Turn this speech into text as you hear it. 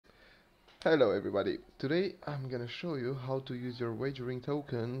Hello everybody. Today I'm gonna show you how to use your wagering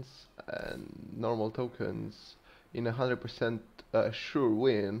tokens and normal tokens in a 100% sure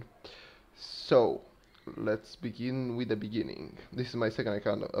win. So let's begin with the beginning. This is my second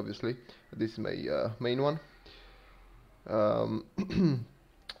account, obviously. This is my main one. Um,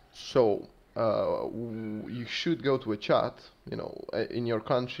 so you should go to a chat, in your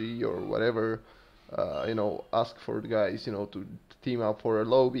country or whatever. Ask for the guys, to team up for a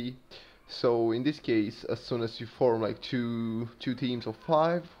lobby. So in this case, as soon as you form like two teams of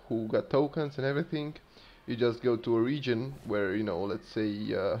five who got tokens and everything, you just go to a region where let's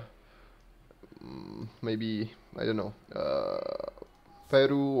say maybe I don't know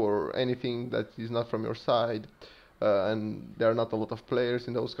Peru or anything that is not from your side, and there are not a lot of players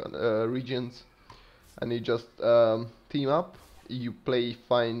in those regions, and you just team up. You play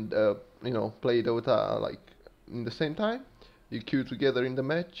Dota like in the same time. You queue together in the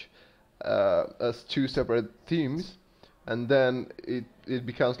match as two separate teams, and then it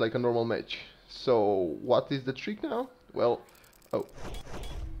becomes like a normal match. So what is the trick now? Well, oh,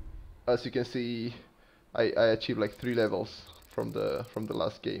 as you can see, I achieved like 3 levels from the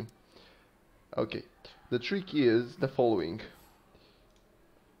last game. Okay, the trick is the following.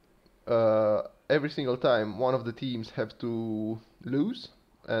 Every single time one of the teams have to lose,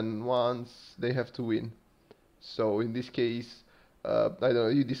 and once they have to win. So in this case, I don't know,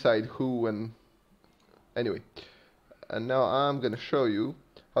 you decide who, and anyway. And now I'm gonna show you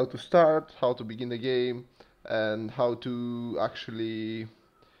how to start, how to begin the game, and how to actually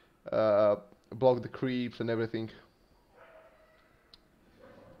uh, block the creeps and everything.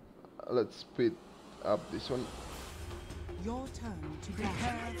 Let's speed up this one. Your turn to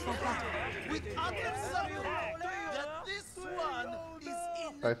prepare for battle. With that this one is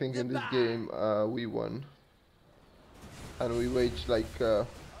in I think the in this bag. game we won, and we waged like.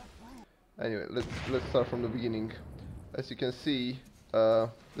 Anyway, let's start from the beginning. As you can see, the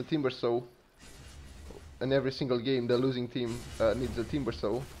timber saw. In every single game, the losing team needs a timber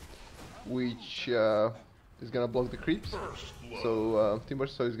saw, which is gonna block the creeps. So timber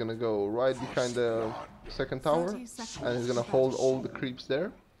saw is gonna go right behind the second tower, and he's gonna hold all the creeps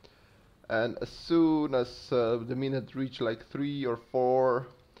there. And as soon as the minute reach like 3 or 4,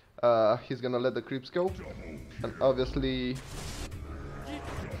 he's gonna let the creeps go. And obviously,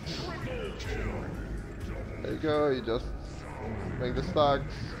 there you go. You just make the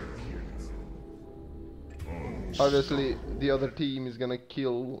stacks. Obviously, the other team is gonna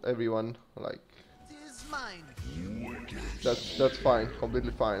kill everyone. Like Tis mine. that's fine,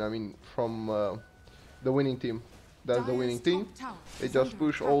 completely fine. I mean, from the winning team, that's the winning team. They just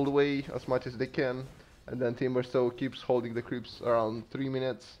push all the way as much as they can, and then Timberstow keeps holding the creeps around 3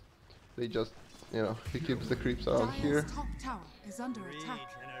 minutes. They just, he keeps the creeps around here. Top tower is under attack.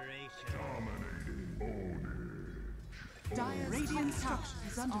 Dire's radiant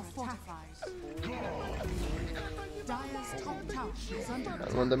structures are fortified. Dire's top tower is under And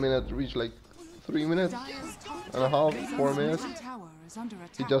attack. when the minute reach like 3 minutes Dire's top and a half, 4 minutes, middle tower is under he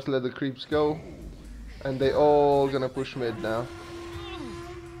attack. just let the creeps go, and they all gonna push mid now.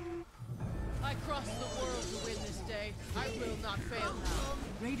 I crossed the world to win this day. I will not fail now.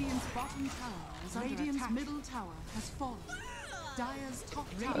 Radiant's bottom tower is under Radiant's attack. Middle tower has fallen. Dire's top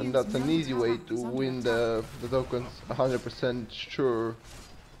tower. And that's an easy way to win the tokens 100% sure,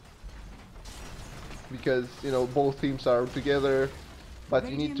 because both teams are together, but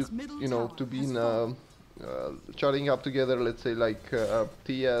you need to to be in chatting up together, let's say like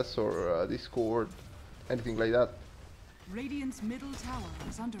TS or Discord, anything like that. Radiant's middle tower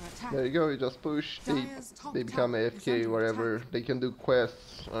is under attack. There you go, you just push, they become AFK, wherever. They can do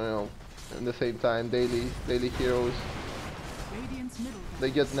quests, in the same time, daily heroes. Radiant's middle They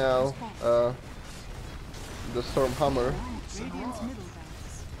get now the Storm Hammer, Radiant's middle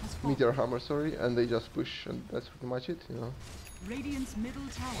barracks has fallen. Meteor Hammer, sorry, and they just push, and that's pretty much it, Radiant's middle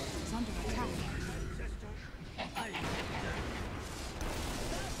tower is under attack.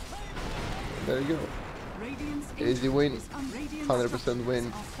 There you go. Radiant's Easy win, is un- Radiant's 100%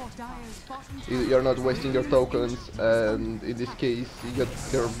 win. structures are fortified. Dire's bottom tower You're not is wasting your tokens, and in this case, you get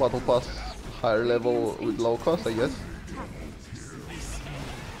your battle pass higher level with low cost, I guess.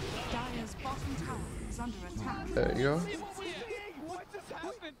 Dire's bottom tower is under attack. There you go. What just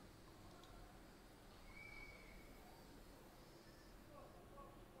happened?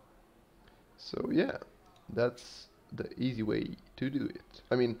 So yeah, that's the easy way to do it.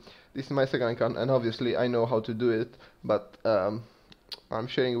 I mean, this is my second account, and obviously I know how to do it, but I'm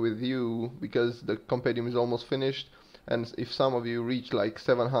sharing it with you because the compendium is almost finished, and if some of you reach like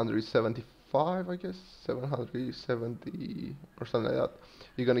 775 705, I guess, 770 or something like that.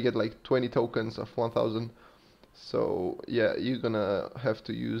 You're gonna get like 20 tokens of 1000. So yeah, you're gonna have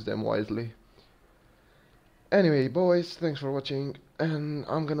to use them wisely. Anyway, boys, thanks for watching, and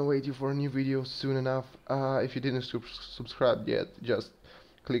I'm gonna wait you for a new video soon enough. If you didn't subscribe yet, just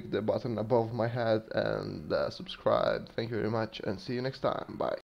click the button above my head and subscribe. Thank you very much, and see you next time. Bye.